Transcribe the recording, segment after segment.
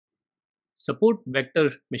Support vector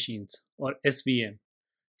machines or SVM.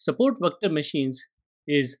 Support vector machines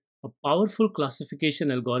is a powerful classification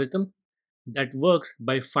algorithm that works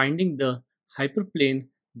by finding the hyperplane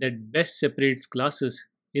that best separates classes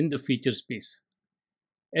in the feature space.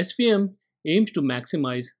 SVM aims to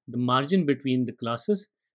maximize the margin between the classes,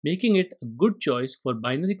 making it a good choice for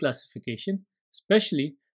binary classification,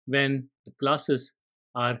 especially when the classes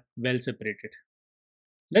are well separated.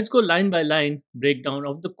 Let's go line by line breakdown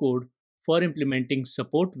of the code for implementing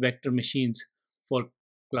support vector machines for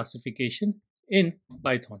classification in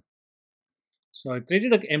Python. So I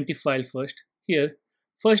created an empty file first. Here,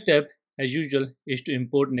 first step as usual is to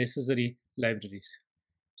import necessary libraries.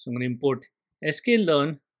 So I'm going to import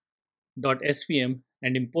sklearn.svm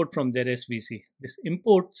and import from there svc. This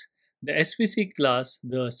imports the svc class,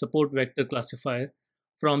 the support vector classifier,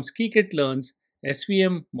 from scikit-learn's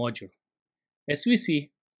svm module.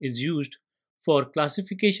 svc is used for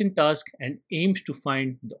classification task and aims to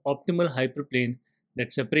find the optimal hyperplane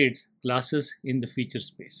that separates classes in the feature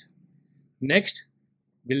space. Next,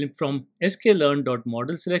 we'll from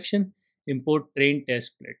sklearn.model selection import train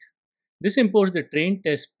test split. This imports the train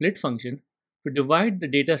test split function to divide the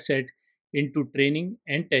data set into training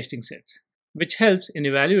and testing sets, which helps in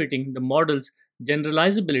evaluating the model's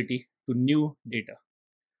generalizability to new data.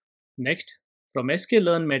 Next, from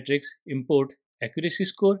sklearn metrics import accuracy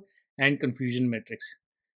score and confusion metrics.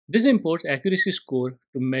 This imports accuracy score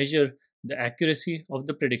to measure the accuracy of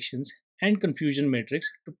the predictions and confusion metrics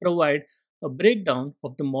to provide a breakdown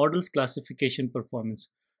of the model's classification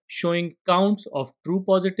performance, showing counts of true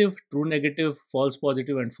positive, true negative, false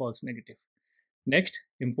positive, and false negative. Next,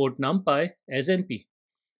 import numpy as np.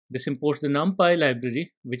 This imports the numpy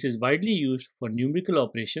library, which is widely used for numerical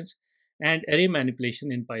operations and array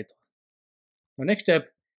manipulation in Python. The next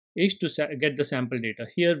step is to get the sample data.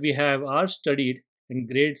 Here we have our studied and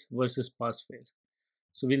grades versus pass fail.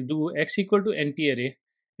 So we'll do x equal to np array,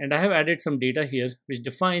 and I have added some data here which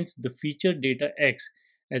defines the feature data x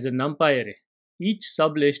as a numpy array. Each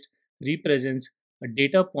sublist represents a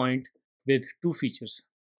data point with two features.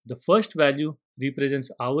 The first value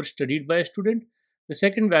represents hours studied by a student. The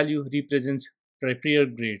second value represents prior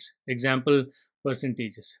grades, example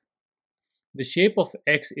percentages. The shape of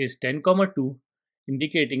x is 10, 2,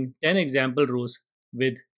 indicating 10 example rows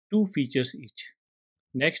with two features each.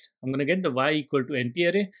 Next, I'm going to get the y equal to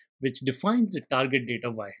np array, which defines the target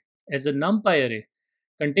data y as a numpy array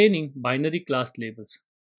containing binary class labels.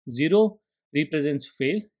 0 represents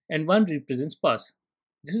fail and 1 represents pass.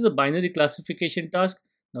 This is a binary classification task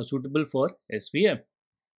now suitable for SVM.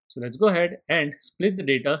 So let's go ahead and split the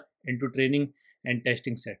data into training and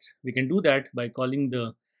testing sets. We can do that by calling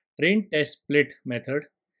the train test split method.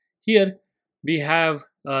 Here we have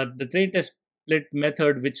the train test split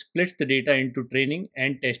method which splits the data into training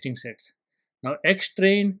and testing sets. Now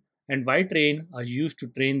xtrain and ytrain are used to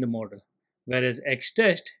train the model, whereas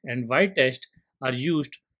xtest and ytest are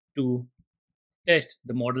used to test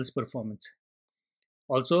the model's performance.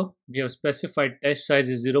 Also, we have specified test size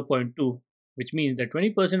is 0.2, which means that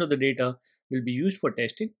 20% of the data will be used for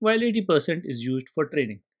testing while 80% is used for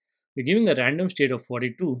training. We're giving a random state of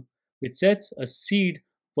 42, which sets a seed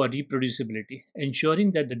for reproducibility,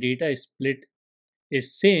 ensuring that the data is split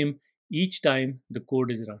is same each time the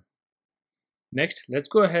code is run. Next, let's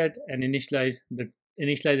go ahead and initialize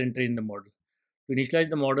and train the model. To initialize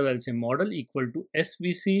the model, I'll say model equal to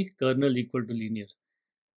svc kernel equal to linear.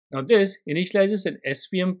 Now this initializes an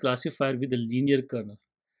SVM classifier with a linear kernel.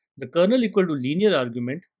 The kernel equal to linear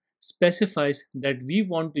argument specifies that we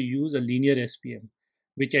want to use a linear SVM,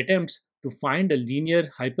 which attempts to find a linear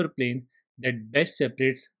hyperplane that best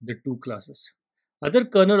separates the two classes. Other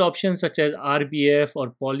kernel options such as RBF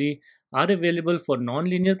or poly are available for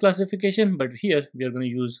non-linear classification, but here we are going to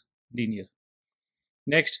use linear.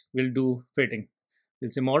 Next, we'll do fitting.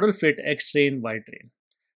 We'll say model fit xtrain ytrain.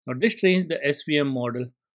 Now this trains the SVM model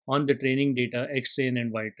on the training data xtrain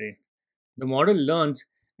and ytrain. The model learns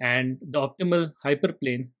and the optimal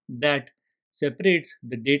hyperplane that separates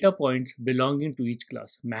the data points belonging to each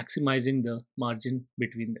class, maximizing the margin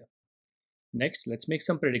between them. Next, let's make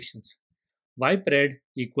some predictions. ypred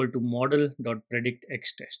equal to model.predict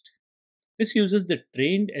xtest. This uses the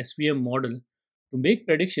trained SVM model to make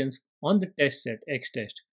predictions on the test set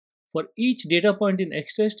xtest. For each data point in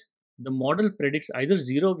xtest, the model predicts either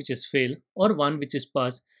 0, which is fail, or 1, which is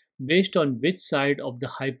pass, based on which side of the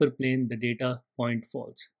hyperplane the data point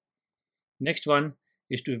falls. Next one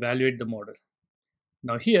is to evaluate the model.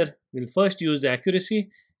 Now here, we'll first use the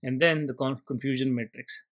accuracy and then the confusion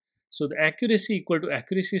metrics. So the accuracy equal to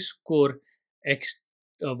accuracy score ytest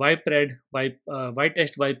ypred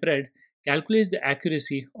calculates the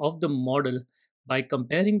accuracy of the model by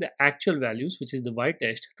comparing the actual values, which is the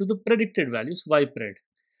y-test, to the predicted values, y-pred.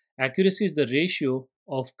 Accuracy is the ratio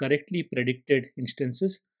of correctly predicted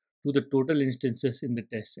instances to the total instances in the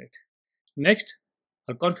test set. Next,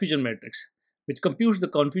 our confusion matrix, which computes the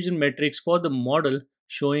confusion matrix for the model,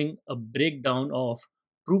 showing a breakdown of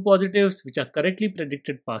true positives, which are correctly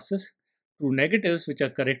predicted passes, true negatives, which are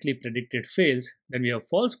correctly predicted fails. Then we have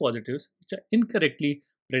false positives, which are incorrectly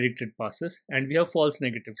predicted passes, and we have false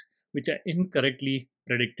negatives, which are incorrectly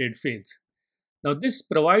predicted fails. Now, this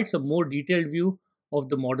provides a more detailed view of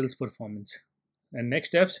the model's performance. And next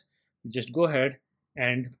steps, just go ahead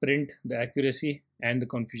and print the accuracy and the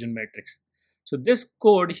confusion matrix. So this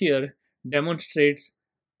code here demonstrates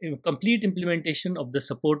a complete implementation of the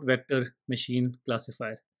support vector machine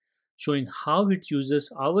classifier, showing how it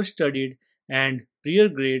uses our studied and prior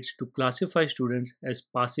grades to classify students as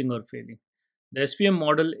passing or failing. The SVM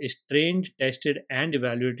model is trained, tested, and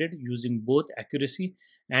evaluated using both accuracy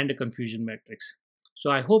and a confusion matrix. So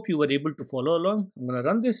I hope you were able to follow along. I'm going to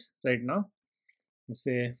run this right now. Let's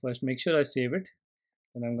say first make sure I save it,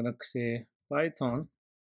 and I'm going to say Python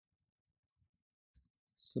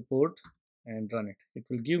support and run it. It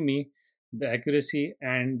will give me the accuracy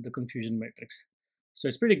and the confusion matrix. So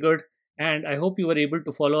it's pretty good, and I hope you were able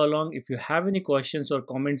to follow along. If you have any questions or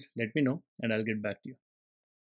comments, let me know and I'll get back to you.